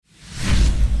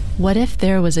What if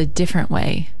there was a different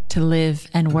way to live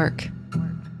and work?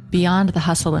 Beyond the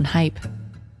hustle and hype,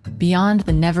 beyond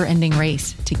the never-ending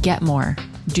race to get more,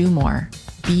 do more,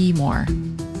 be more.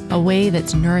 A way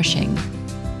that's nourishing,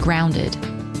 grounded,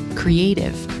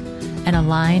 creative, and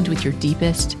aligned with your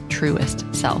deepest, truest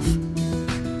self.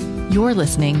 You're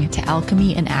listening to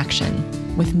Alchemy in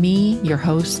Action with me, your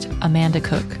host, Amanda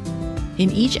Cook. In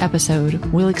each episode,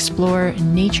 we'll explore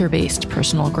nature-based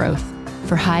personal growth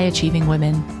for high-achieving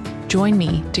women. Join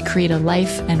me to create a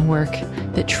life and work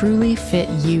that truly fit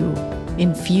you,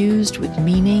 infused with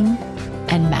meaning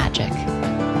and magic.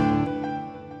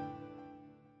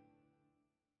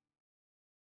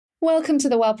 Welcome to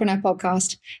the Wellpreneur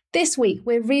podcast. This week,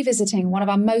 we're revisiting one of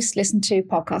our most listened to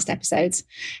podcast episodes.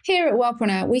 Here at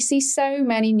Wellpreneur, we see so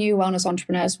many new wellness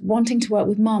entrepreneurs wanting to work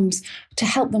with moms to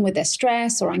help them with their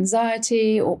stress or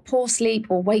anxiety or poor sleep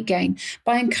or weight gain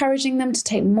by encouraging them to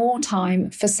take more time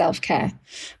for self-care.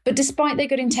 But despite their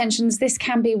good intentions, this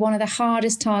can be one of the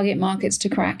hardest target markets to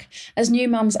crack, as new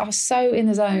mums are so in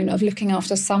the zone of looking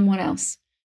after someone else.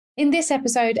 In this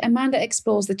episode, Amanda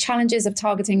explores the challenges of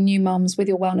targeting new mums with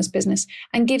your wellness business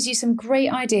and gives you some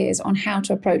great ideas on how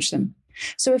to approach them.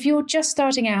 So if you're just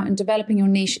starting out and developing your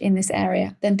niche in this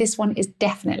area, then this one is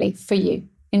definitely for you.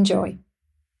 Enjoy.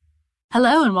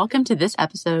 Hello, and welcome to this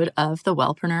episode of the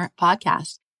Wellpreneur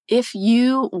podcast. If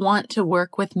you want to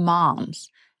work with moms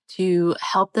to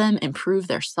help them improve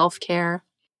their self-care,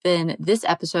 then this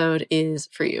episode is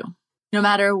for you. No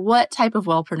matter what type of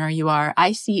wellpreneur you are,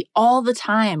 I see all the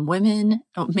time women,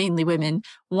 mainly women,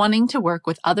 wanting to work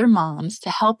with other moms to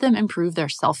help them improve their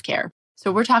self-care.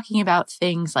 So we're talking about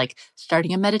things like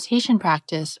starting a meditation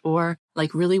practice or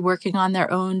like really working on their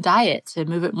own diet to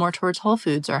move it more towards whole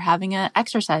foods, or having an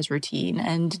exercise routine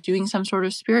and doing some sort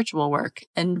of spiritual work,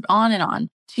 and on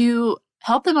to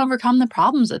help them overcome the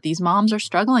problems that these moms are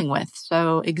struggling with.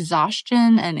 So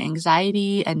exhaustion and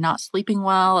anxiety and not sleeping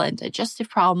well and digestive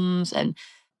problems and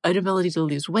inability to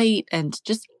lose weight and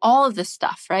just all of this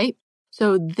stuff, right?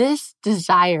 So this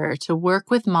desire to work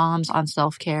with moms on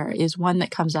self-care is one that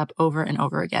comes up over and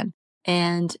over again.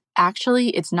 And actually,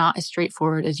 it's not as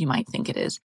straightforward as you might think it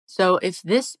is. So if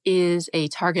this is a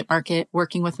target market,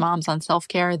 working with moms on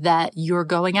self-care, that you're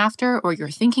going after, or you're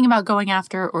thinking about going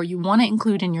after, or you want to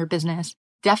include in your business,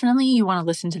 definitely you want to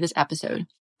listen to this episode.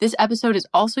 This episode is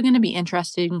also going to be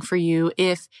interesting for you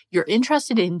if you're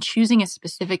interested in choosing a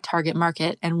specific target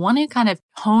market and want to kind of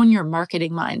hone your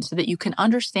marketing mind so that you can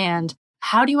understand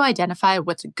how do you identify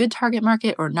what's a good target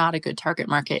market or not a good target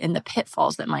market and the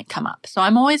pitfalls that might come up. So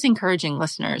I'm always encouraging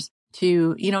listeners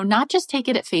to, not just take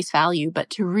it at face value, but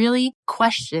to really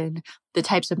question the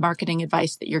types of marketing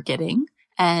advice that you're getting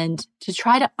and to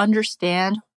try to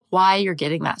understand why you're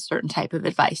getting that certain type of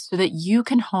advice so that you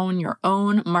can hone your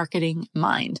own marketing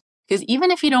mind. Because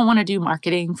even if you don't want to do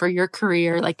marketing for your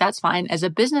career, like that's fine. As a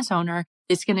business owner,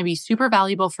 it's going to be super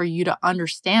valuable for you to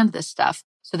understand this stuff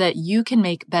so that you can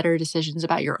make better decisions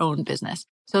about your own business.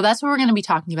 So that's what we're going to be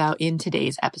talking about in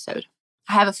today's episode.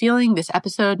 I have a feeling this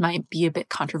episode might be a bit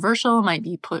controversial, might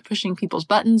be pushing people's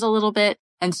buttons a little bit.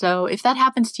 And so if that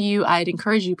happens to you, I'd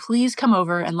encourage you, please come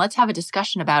over and let's have a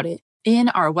discussion about it in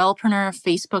our Wellpreneur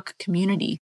Facebook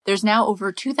community. There's now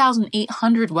over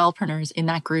 2,800 wellpreneurs in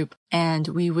that group, and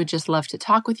we would just love to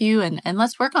talk with you and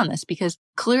let's work on this, because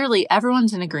clearly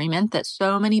everyone's in agreement that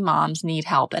so many moms need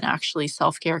help, and actually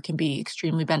self-care can be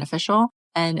extremely beneficial.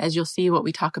 And as you'll see, what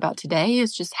we talk about today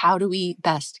is just how do we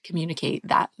best communicate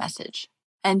that message.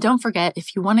 And don't forget,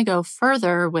 if you want to go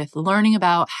further with learning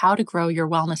about how to grow your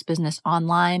wellness business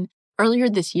online, earlier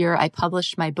this year, I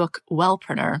published my book,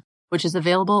 Wellpreneur, which is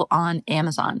available on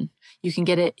Amazon. You can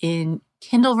get it in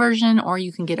Kindle version, or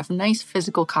you can get a nice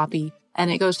physical copy.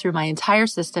 And it goes through my entire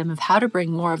system of how to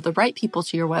bring more of the right people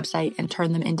to your website and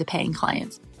turn them into paying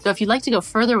clients. So if you'd like to go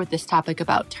further with this topic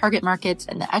about target markets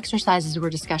and the exercises we're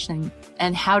discussing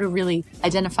and how to really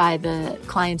identify the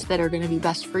clients that are going to be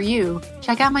best for you,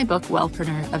 check out my book,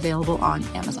 Wellpreneur, available on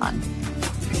Amazon.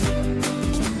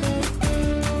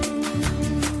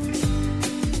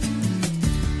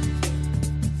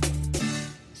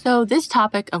 So this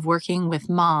topic of working with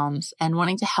moms and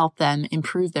wanting to help them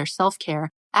improve their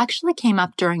self-care actually came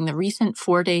up during the recent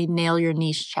 4-day Nail Your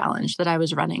Niche challenge that I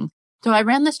was running. So I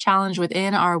ran this challenge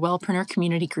within our Wellpreneur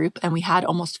community group, and we had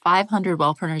almost 500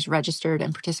 wellpreneurs registered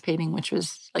and participating, which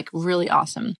was like really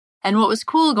awesome. And what was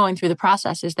cool going through the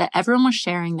process is that everyone was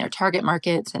sharing their target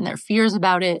markets and their fears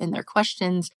about it and their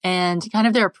questions and kind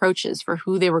of their approaches for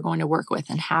who they were going to work with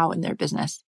and how in their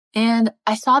business. And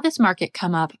I saw this market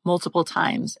come up multiple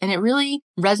times, and it really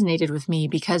resonated with me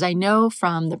because I know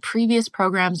from the previous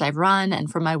programs I've run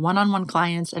and from my one-on-one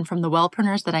clients and from the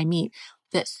wellpreneurs that I meet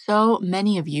that so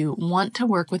many of you want to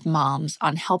work with moms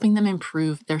on helping them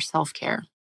improve their self-care.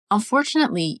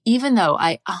 Unfortunately, even though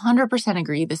I 100%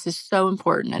 agree this is so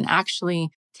important and actually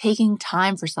taking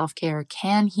time for self-care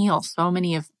can heal so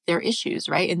many of their issues,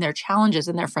 right? And their challenges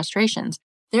and their frustrations,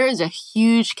 there is a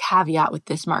huge caveat with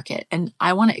this market, and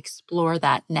I want to explore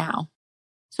that now.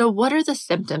 So what are the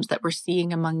symptoms that we're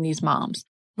seeing among these moms?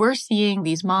 We're seeing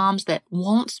these moms that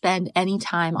won't spend any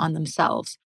time on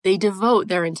themselves. They devote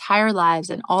their entire lives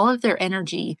and all of their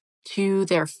energy to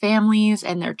their families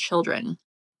and their children.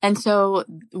 And so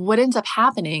what ends up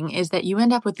happening is that you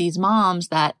end up with these moms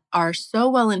that are so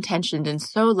well-intentioned and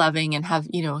so loving and have,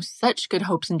 such good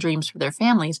hopes and dreams for their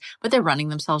families, but they're running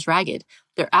themselves ragged.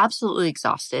 They're absolutely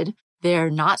exhausted.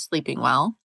 They're not sleeping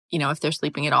well. If they're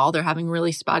sleeping at all, they're having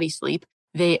really spotty sleep.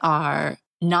 They are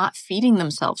not feeding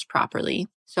themselves properly.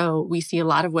 So we see a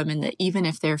lot of women that even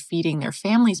if they're feeding their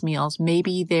families meals,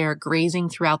 maybe they're grazing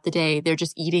throughout the day. They're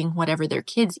just eating whatever their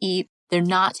kids eat. They're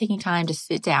not taking time to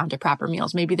sit down to proper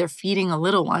meals. Maybe they're feeding a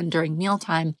little one during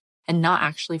mealtime and not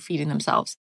actually feeding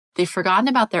themselves. They've forgotten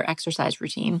about their exercise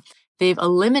routine. They've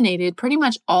eliminated pretty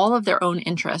much all of their own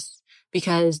interests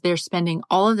because they're spending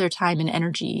all of their time and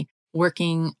energy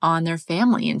working on their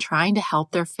family and trying to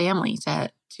help their family to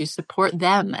support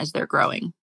them as they're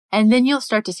growing. And then you'll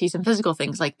start to see some physical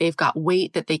things like they've got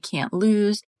weight that they can't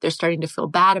lose. They're starting to feel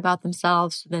bad about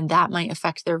themselves. So then that might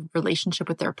affect their relationship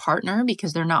with their partner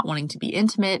because they're not wanting to be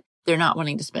intimate. They're not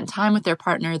wanting to spend time with their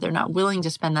partner. They're not willing to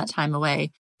spend that time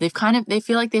away. They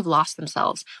feel like they've lost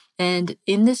themselves. And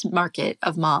in this market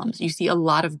of moms, you see a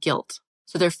lot of guilt.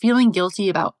 So they're feeling guilty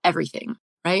about everything,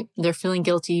 right? They're feeling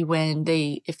guilty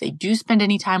if they do spend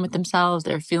any time with themselves.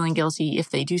 They're feeling guilty if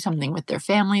they do something with their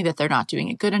family that they're not doing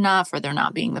it good enough or they're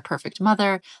not being the perfect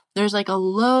mother. There's like a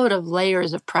load of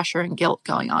layers of pressure and guilt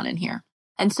going on in here.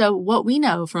 And so what we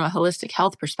know from a holistic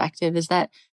health perspective is that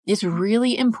it's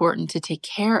really important to take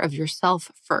care of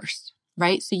yourself first,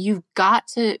 right? So you've got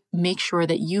to make sure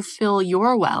that you fill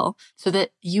your well so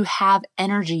that you have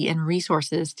energy and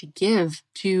resources to give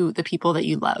to the people that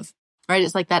you love. Right?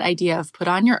 It's like that idea of put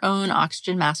on your own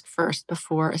oxygen mask first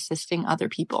before assisting other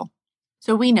people.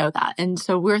 So we know that. And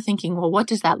so we're thinking, well, what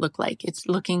does that look like? It's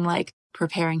looking like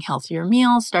preparing healthier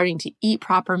meals, starting to eat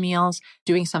proper meals,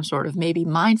 doing some sort of maybe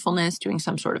mindfulness, doing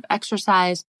some sort of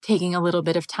exercise, taking a little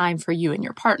bit of time for you and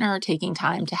your partner, taking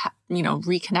time to,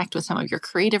 reconnect with some of your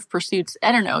creative pursuits.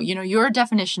 I don't know, your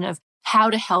definition of how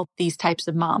to help these types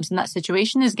of moms in that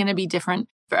situation is going to be different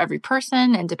for every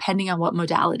person and depending on what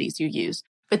modalities you use.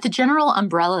 But the general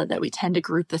umbrella that we tend to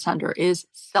group this under is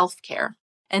self-care.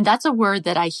 And that's a word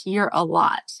that I hear a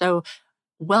lot. So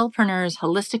wellpreneurs,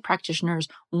 holistic practitioners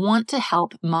want to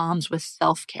help moms with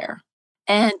self-care.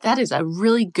 And that is a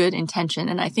really good intention.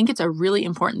 And I think it's a really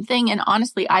important thing. And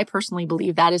honestly, I personally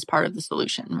believe that is part of the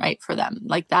solution, right, for them.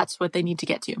 Like that's what they need to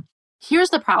get to. Here's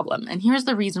the problem. And here's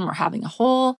the reason we're having a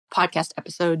whole podcast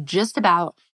episode just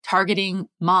about targeting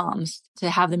moms to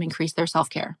have them increase their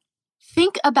self-care.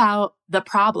 Think about the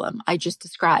problem I just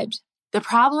described. The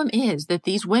problem is that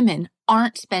these women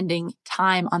aren't spending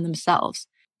time on themselves.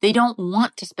 They don't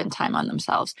want to spend time on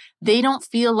themselves. They don't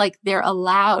feel like they're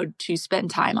allowed to spend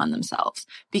time on themselves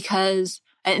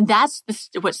and that's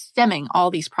what's stemming all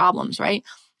these problems, right?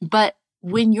 But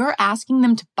when you're asking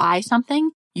them to buy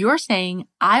something, you're saying,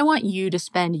 I want you to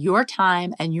spend your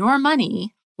time and your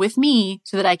money with me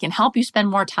so that I can help you spend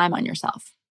more time on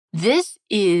yourself. This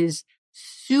is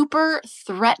super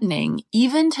threatening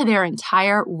even to their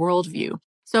entire worldview.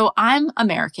 So I'm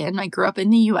American. I grew up in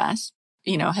the US,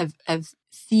 have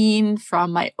seen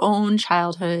from my own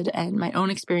childhood and my own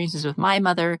experiences with my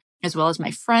mother, as well as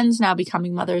my friends now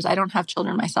becoming mothers. I don't have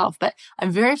children myself, but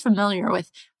I'm very familiar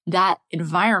with that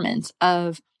environment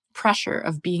of pressure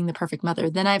of being the perfect mother.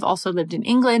 Then I've also lived in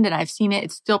England and I've seen it.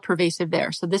 It's still pervasive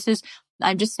there. So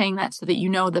I'm just saying that so that you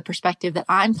know the perspective that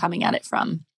I'm coming at it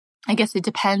from. I guess it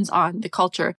depends on the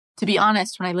culture. To be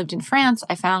honest, when I lived in France,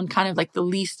 I found kind of like the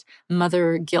least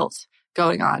mother guilt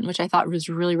going on, which I thought was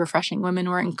really refreshing. Women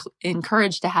were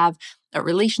encouraged to have a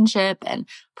relationship and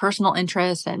personal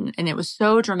interests, and it was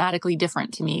so dramatically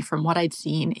different to me from what I'd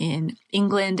seen in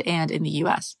England and in the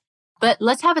US. But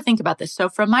let's have a think about this. So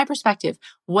from my perspective,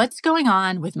 what's going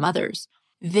on with mothers?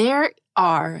 There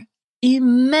are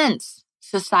immense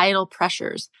societal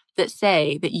pressures that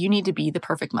say that you need to be the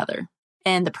perfect mother.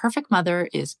 And the perfect mother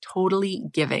is totally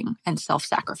giving and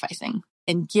self-sacrificing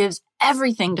and gives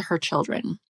everything to her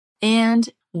children. And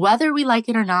whether we like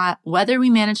it or not, whether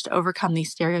we manage to overcome these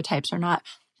stereotypes or not,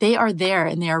 they are there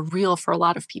and they are real for a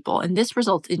lot of people. And this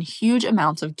results in huge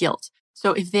amounts of guilt.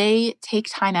 So if they take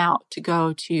time out to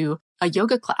go to a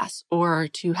yoga class or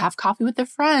to have coffee with their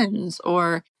friends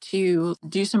or to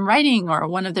do some writing or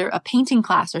a painting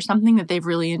class or something that they've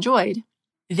really enjoyed,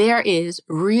 there is,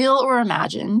 real or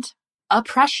imagined, a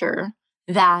pressure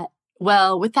that,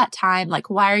 well, with that time, like,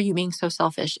 why are you being so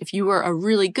selfish? If you were a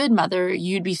really good mother,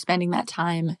 you'd be spending that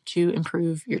time to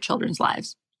improve your children's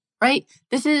lives, right?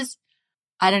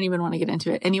 I don't even want to get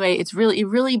into it. Anyway, it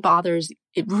really bothers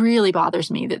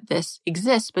me that this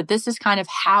exists, but this is kind of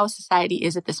how society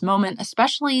is at this moment,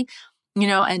 especially,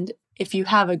 and if you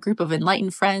have a group of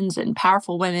enlightened friends and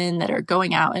powerful women that are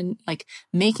going out and like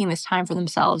making this time for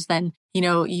themselves, then,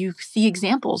 you see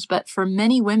examples. But for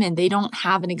many women, they don't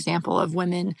have an example of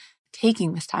women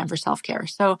taking this time for self-care.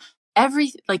 So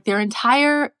their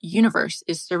entire universe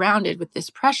is surrounded with this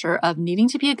pressure of needing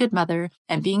to be a good mother,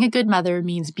 and being a good mother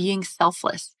means being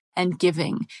selfless and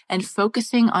giving and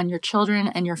focusing on your children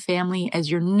and your family as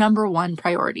your number one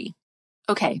priority.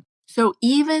 Okay, so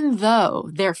even though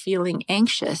they're feeling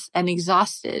anxious and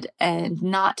exhausted and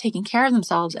not taking care of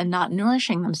themselves and not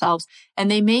nourishing themselves, and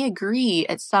they may agree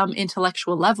at some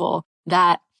intellectual level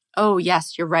that, oh,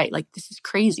 yes, you're right. Like, this is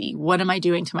crazy. What am I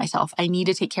doing to myself? I need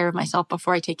to take care of myself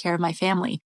before I take care of my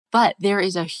family. But there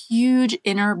is a huge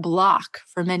inner block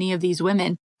for many of these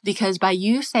women, because by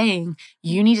you saying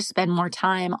you need to spend more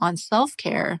time on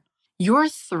self-care, you're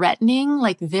threatening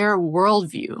like their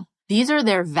worldview. These are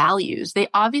their values. They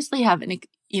obviously have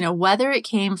whether it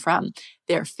came from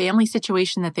their family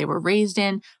situation that they were raised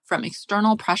in, from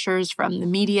external pressures, from the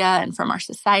media and from our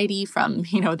society, from,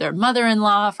 their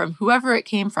mother-in-law, from whoever it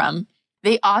came from,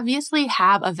 they obviously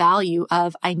have a value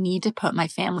of, I need to put my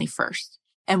family first.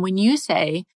 And when you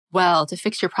say, well, to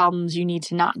fix your problems, you need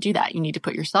to not do that. You need to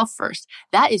put yourself first.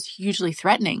 That is hugely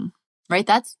threatening, right?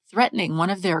 That's threatening one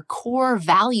of their core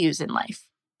values in life.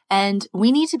 And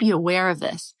we need to be aware of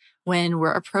this when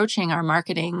we're approaching our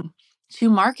marketing to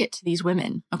market to these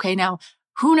women. Okay, now,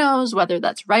 who knows whether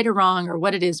that's right or wrong or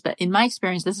what it is, but in my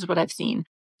experience, this is what I've seen,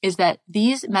 is that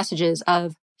these messages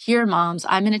of, here, moms,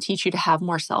 I'm going to teach you to have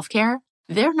more self-care,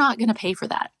 they're not going to pay for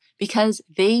that because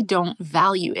they don't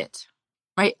value it,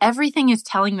 right? Everything is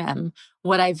telling them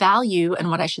what I value and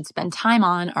what I should spend time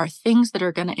on are things that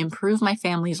are going to improve my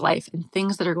family's life and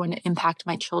things that are going to impact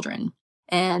my children.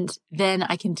 And then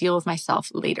I can deal with myself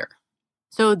later.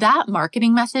 So that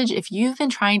marketing message, if you've been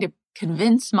trying to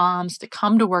convince moms to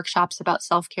come to workshops about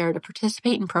self-care, to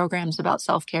participate in programs about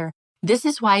self-care, this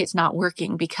is why it's not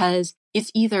working, because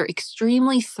it's either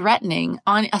extremely threatening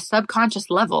on a subconscious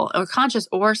level, or conscious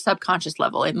or subconscious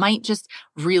level. It might just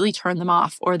really turn them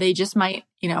off, or they just might,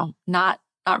 not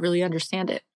really understand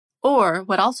it. Or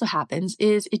what also happens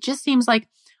is it just seems like,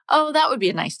 oh, that would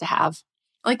be nice to have.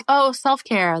 Like, oh,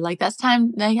 self-care, like that's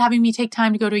time, like having me take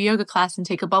time to go to a yoga class and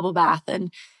take a bubble bath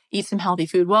and eat some healthy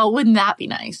food. Well, wouldn't that be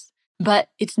nice? But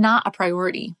it's not a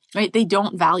priority, right? They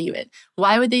don't value it.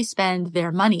 Why would they spend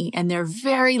their money and their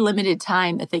very limited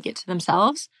time that they get to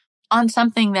themselves on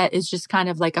something that is just kind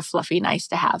of like a fluffy nice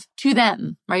to have to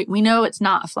them, right? We know it's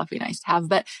not a fluffy nice to have,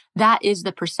 but that is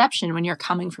the perception when you're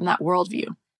coming from that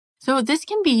worldview. So this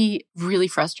can be really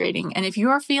frustrating. And if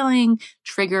you're feeling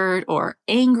triggered or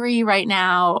angry right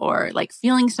now, or like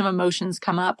feeling some emotions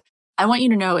come up, I want you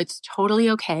to know it's totally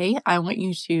okay. I want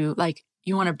you to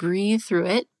you want to breathe through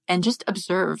it and just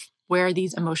observe where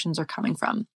these emotions are coming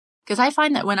from. Because I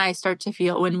find that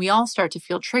when we all start to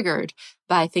feel triggered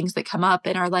by things that come up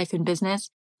in our life and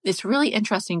business, it's really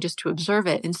interesting just to observe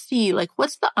it and see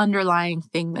what's the underlying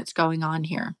thing that's going on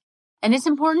here. And it's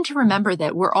important to remember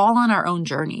that we're all on our own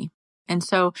journey. And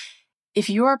so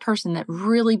if you're a person that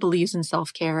really believes in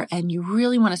self-care and you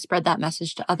really want to spread that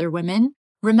message to other women,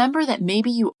 remember that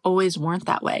maybe you always weren't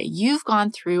that way. You've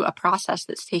gone through a process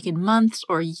that's taken months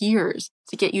or years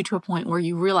to get you to a point where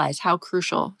you realize how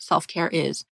crucial self-care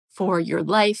is for your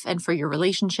life and for your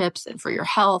relationships and for your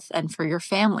health and for your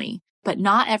family. But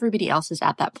not everybody else is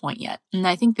at that point yet. And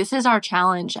I think this is our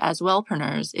challenge as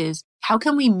wellpreneurs, is how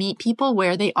can we meet people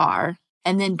where they are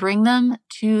and then bring them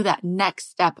to that next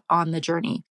step on the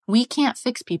journey? We can't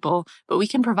fix people, but we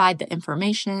can provide the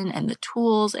information and the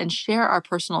tools and share our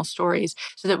personal stories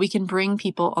so that we can bring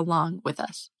people along with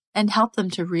us and help them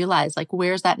to realize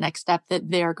where's that next step that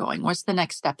they're going? What's the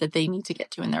next step that they need to get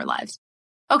to in their lives?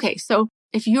 Okay, so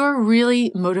if you're really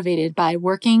motivated by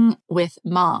working with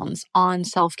moms on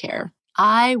self-care,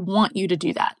 I want you to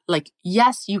do that.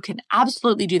 Yes, you can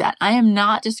absolutely do that. I am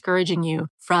not discouraging you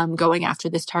from going after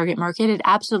this target market. It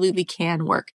absolutely can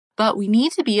work. But we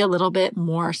need to be a little bit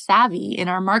more savvy in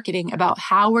our marketing about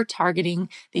how we're targeting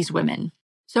these women.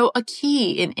 So a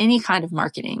key in any kind of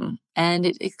marketing, and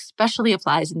it especially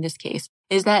applies in this case,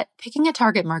 is that picking a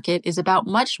target market is about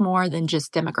much more than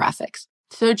just demographics.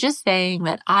 So just saying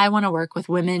that I want to work with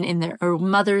women or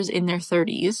mothers in their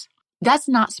 30s, that's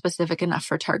not specific enough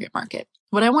for target market.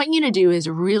 What I want you to do is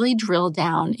really drill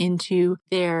down into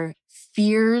their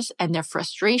fears and their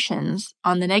frustrations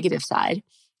on the negative side,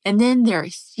 and then their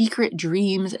secret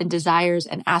dreams and desires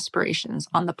and aspirations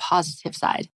on the positive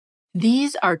side.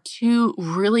 These are two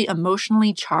really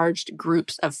emotionally charged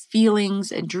groups of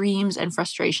feelings and dreams and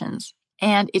frustrations.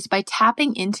 And it's by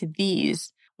tapping into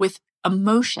these with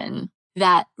emotion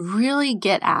that really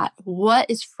get at what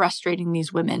is frustrating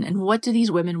these women and what do these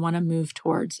women want to move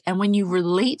towards. And when you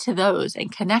relate to those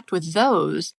and connect with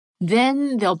those,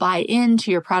 then they'll buy into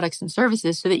your products and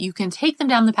services so that you can take them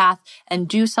down the path and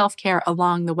do self-care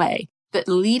along the way. But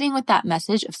leading with that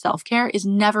message of self-care is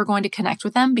never going to connect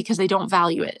with them because they don't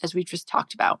value it, as we just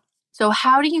talked about. So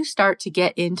how do you start to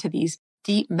get into these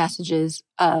deep messages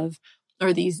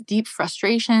or these deep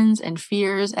frustrations and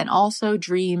fears and also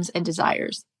dreams and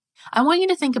desires? I want you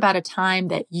to think about a time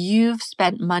that you've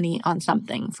spent money on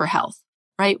something for health,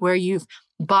 right? Where you've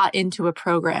bought into a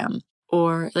program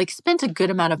or spent a good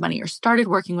amount of money or started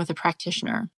working with a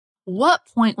practitioner. What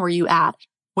point were you at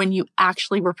when you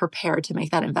actually were prepared to make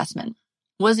that investment?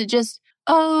 Was it just,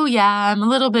 oh yeah, I'm a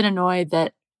little bit annoyed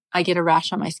that I get a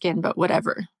rash on my skin, but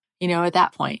whatever, at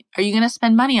that point? Are you going to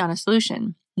spend money on a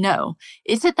solution? No,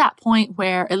 it's at that point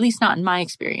where, at least not in my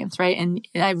experience, right? And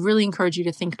I really encourage you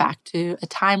to think back to a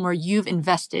time where you've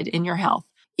invested in your health.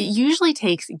 It usually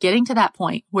takes getting to that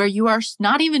point where you are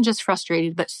not even just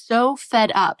frustrated, but so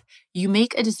fed up, you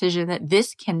make a decision that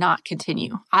this cannot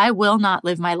continue. I will not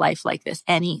live my life like this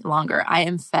any longer. I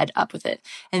am fed up with it.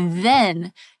 And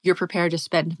then you're prepared to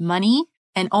spend money.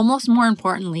 And almost more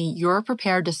importantly, you're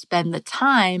prepared to spend the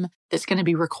time that's going to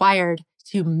be required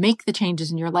to make the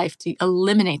changes in your life to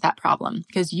eliminate that problem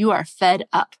because you are fed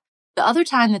up. The other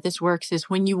time that this works is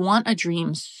when you want a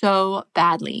dream so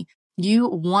badly. You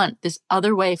want this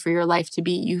other way for your life to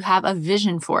be. You have a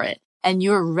vision for it and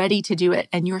you're ready to do it.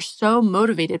 And you're so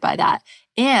motivated by that.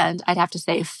 And I'd have to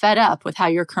say fed up with how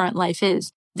your current life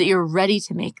is that you're ready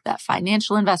to make that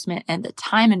financial investment and the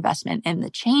time investment and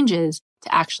the changes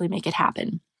to actually make it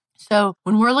happen. So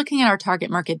when we're looking at our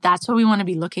target market, that's what we want to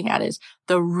be looking at is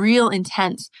the real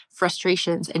intense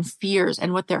frustrations and fears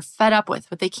and what they're fed up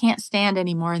with, what they can't stand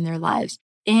anymore in their lives,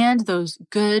 and those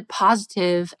good,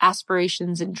 positive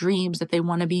aspirations and dreams that they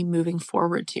want to be moving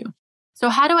forward to. So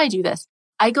how do I do this?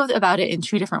 I go about it in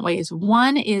two different ways.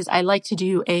 One is I like to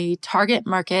do a target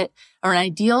market or an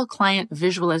ideal client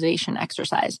visualization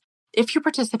exercise. If you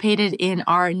participated in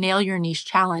our Nail Your Niche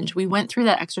challenge, we went through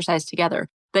that exercise together.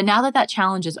 But now that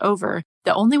challenge is over,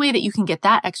 the only way that you can get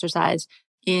that exercise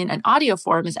in an audio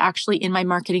form is actually in my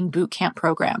marketing bootcamp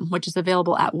program, which is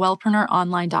available at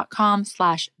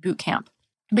wellpreneuronline.com/bootcamp.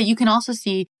 But you can also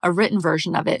see a written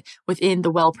version of it within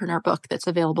the Wellpreneur book that's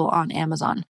available on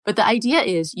Amazon. But the idea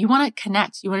is you want to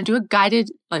connect. You want to do a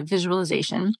guided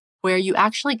visualization where you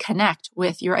actually connect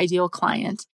with your ideal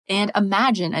client and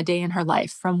imagine a day in her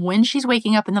life from when she's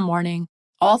waking up in the morning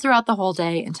all throughout the whole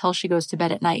day until she goes to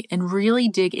bed at night and really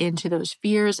dig into those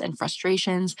fears and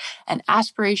frustrations and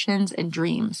aspirations and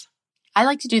dreams. I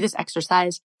like to do this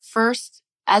exercise first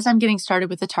as I'm getting started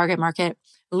with the target market,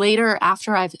 later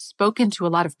after I've spoken to a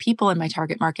lot of people in my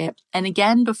target market, and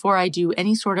again before I do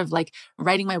any sort of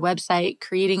writing my website,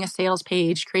 creating a sales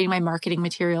page, creating my marketing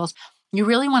materials. You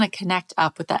really want to connect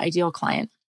up with that ideal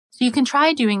client. So you can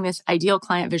try doing this ideal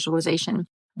client visualization.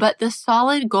 But the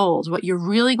solid goals, what you're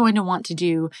really going to want to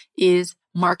do is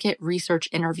market research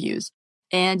interviews.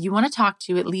 And you want to talk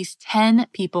to at least 10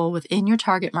 people within your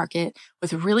target market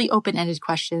with really open-ended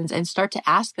questions and start to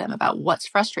ask them about what's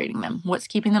frustrating them, what's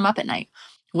keeping them up at night,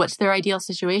 what's their ideal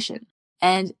situation.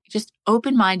 And just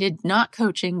open-minded, not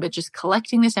coaching, but just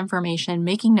collecting this information,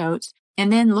 making notes, and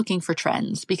then looking for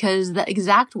trends because the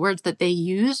exact words that they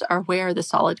use are where the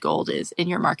solid gold is in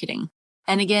your marketing.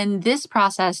 And again, this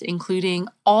process, including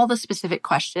all the specific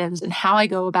questions and how I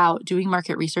go about doing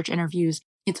market research interviews,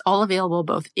 it's all available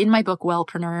both in my book,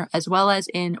 Wellpreneur, as well as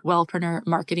in Wellpreneur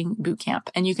Marketing Bootcamp.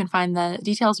 And you can find the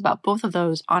details about both of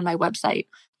those on my website,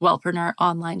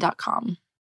 wellpreneuronline.com.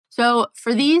 So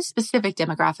for these specific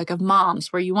demographic of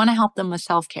moms where you want to help them with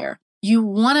self-care, you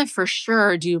want to for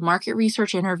sure do market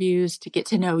research interviews to get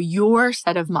to know your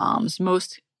set of moms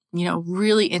most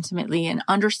really intimately and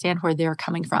understand where they're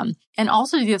coming from, and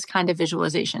also do this kind of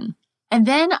visualization. And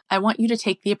then I want you to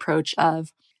take the approach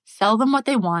of sell them what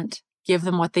they want, give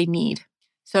them what they need.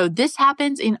 So this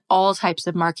happens in all types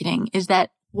of marketing, is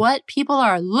that what people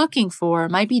are looking for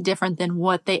might be different than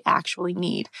what they actually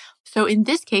need. So in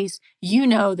this case, you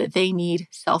know that they need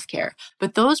self-care,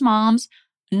 but those moms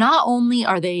not only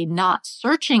are they not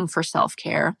searching for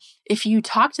self-care, if you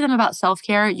talk to them about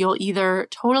self-care, you'll either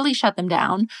totally shut them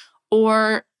down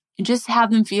or just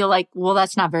have them feel like, well,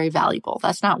 that's not very valuable.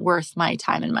 That's not worth my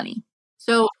time and money.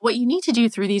 So what you need to do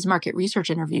through these market research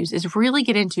interviews is really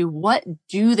get into what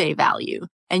do they value?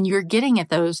 And you're getting at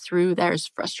those through their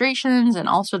frustrations and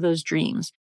also those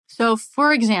dreams. So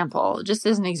for example, just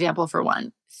as an example for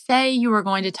one, say you were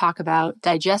going to talk about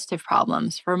digestive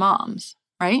problems for moms,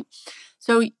 right?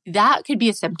 So that could be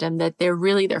a symptom that they're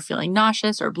feeling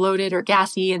nauseous or bloated or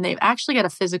gassy, and they've actually got a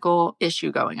physical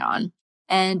issue going on.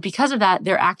 And because of that,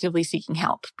 they're actively seeking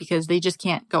help because they just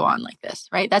can't go on like this,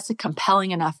 right? That's a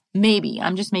compelling enough, maybe,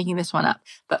 I'm just making this one up,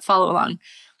 but follow along.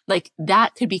 Like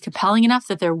that could be compelling enough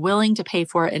that they're willing to pay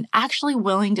for it and actually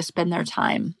willing to spend their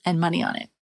time and money on it.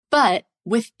 But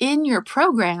within your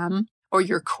program or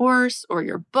your course or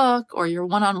your book or your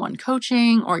one-on-one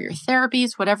coaching or your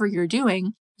therapies, whatever you're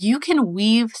doing, you can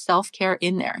weave self-care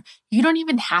in there. You don't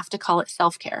even have to call it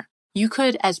self-care. You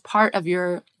could, as part of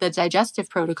the digestive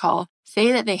protocol,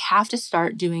 say that they have to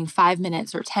start doing 5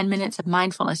 minutes or 10 minutes of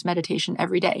mindfulness meditation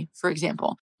every day, for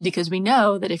example, because we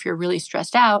know that if you're really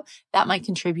stressed out, that might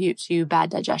contribute to bad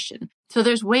digestion. So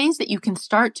there's ways that you can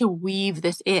start to weave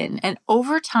this in. And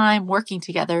over time working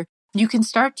together, you can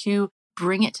start to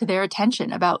bring it to their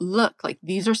attention about, look, like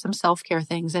these are some self-care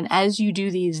things. And as you do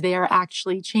these, they are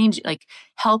actually changing, like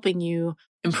helping you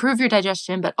improve your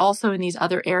digestion, but also in these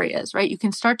other areas, right? You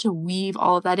can start to weave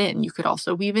all of that in. You could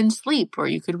also weave in sleep, or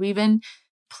you could weave in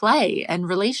play and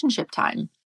relationship time.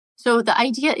 So the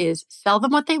idea is sell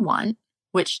them what they want,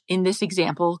 which in this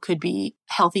example could be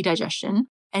healthy digestion,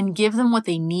 and give them what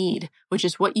they need, which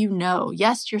is what you know.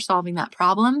 Yes, you're solving that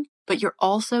problem, but you're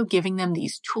also giving them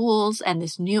these tools and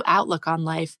this new outlook on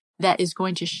life that is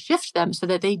going to shift them so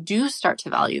that they do start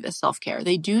to value this self-care.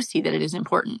 They do see that it is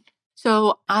important.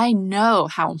 So I know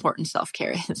how important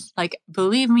self-care is. Like,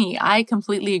 believe me, I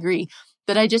completely agree.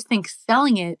 But I just think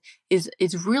selling it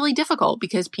is really difficult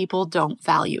because people don't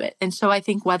value it. And so I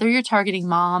think whether you're targeting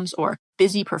moms or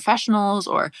busy professionals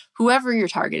or whoever you're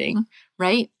targeting,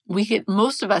 right?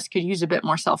 Most of us could use a bit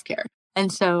more self-care.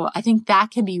 And so I think that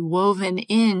can be woven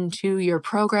into your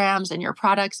programs and your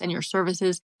products and your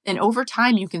services. And over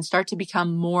time, you can start to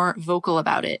become more vocal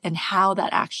about it and how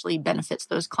that actually benefits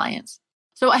those clients.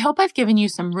 So I hope I've given you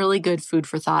some really good food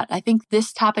for thought. I think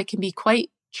this topic can be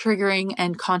quite triggering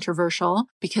and controversial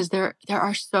because there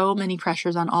are so many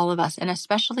pressures on all of us, and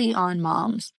especially on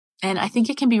moms. And I think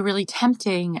it can be really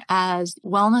tempting as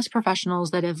wellness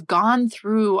professionals that have gone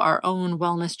through our own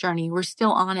wellness journey. We're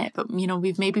still on it, but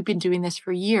we've maybe been doing this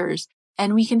for years,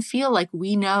 and we can feel like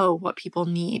we know what people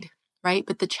need, right?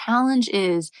 But the challenge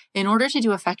is, in order to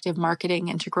do effective marketing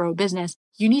and to grow a business,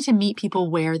 you need to meet people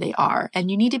where they are,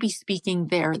 and you need to be speaking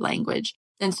their language.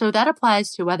 And so that applies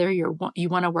to whether you want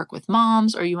to work with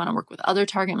moms or you want to work with other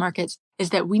target markets, is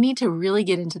that we need to really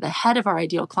get into the head of our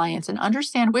ideal clients and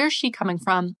understand where is she coming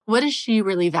from? What does she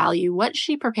really value? What's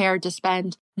she prepared to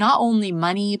spend not only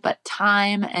money, but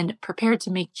time, and prepared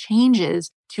to make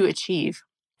changes to achieve?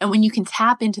 And when you can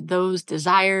tap into those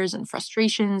desires and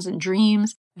frustrations and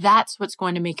dreams, that's what's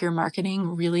going to make your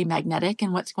marketing really magnetic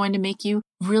and what's going to make you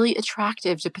really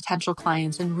attractive to potential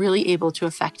clients and really able to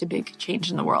affect a big change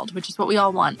in the world, which is what we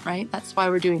all want, right? That's why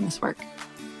we're doing this work.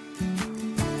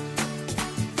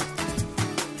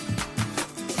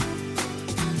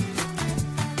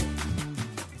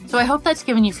 So I hope that's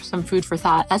given you some food for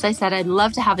thought. As I said, I'd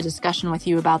love to have a discussion with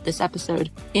you about this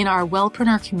episode in our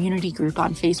Wellpreneur community group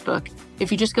on Facebook.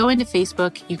 If you just go into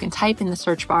Facebook, you can type in the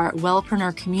search bar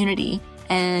Wellpreneur Community,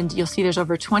 and you'll see there's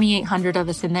over 2,800 of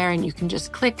us in there, and you can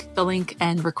just click the link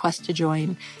and request to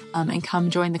join and come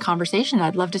join the conversation.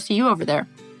 I'd love to see you over there.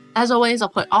 As always, I'll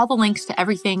put all the links to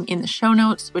everything in the show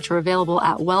notes, which are available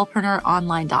at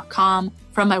wellpreneuronline.com.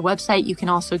 From my website, you can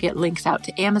also get links out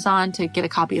to Amazon to get a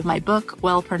copy of my book,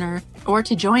 Wellpreneur, or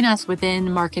to join us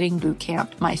within Marketing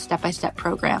Bootcamp, my step-by-step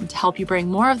program to help you bring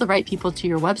more of the right people to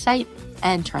your website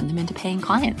and turn them into paying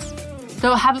clients.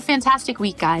 So have a fantastic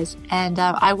week, guys, and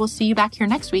I will see you back here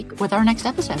next week with our next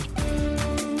episode.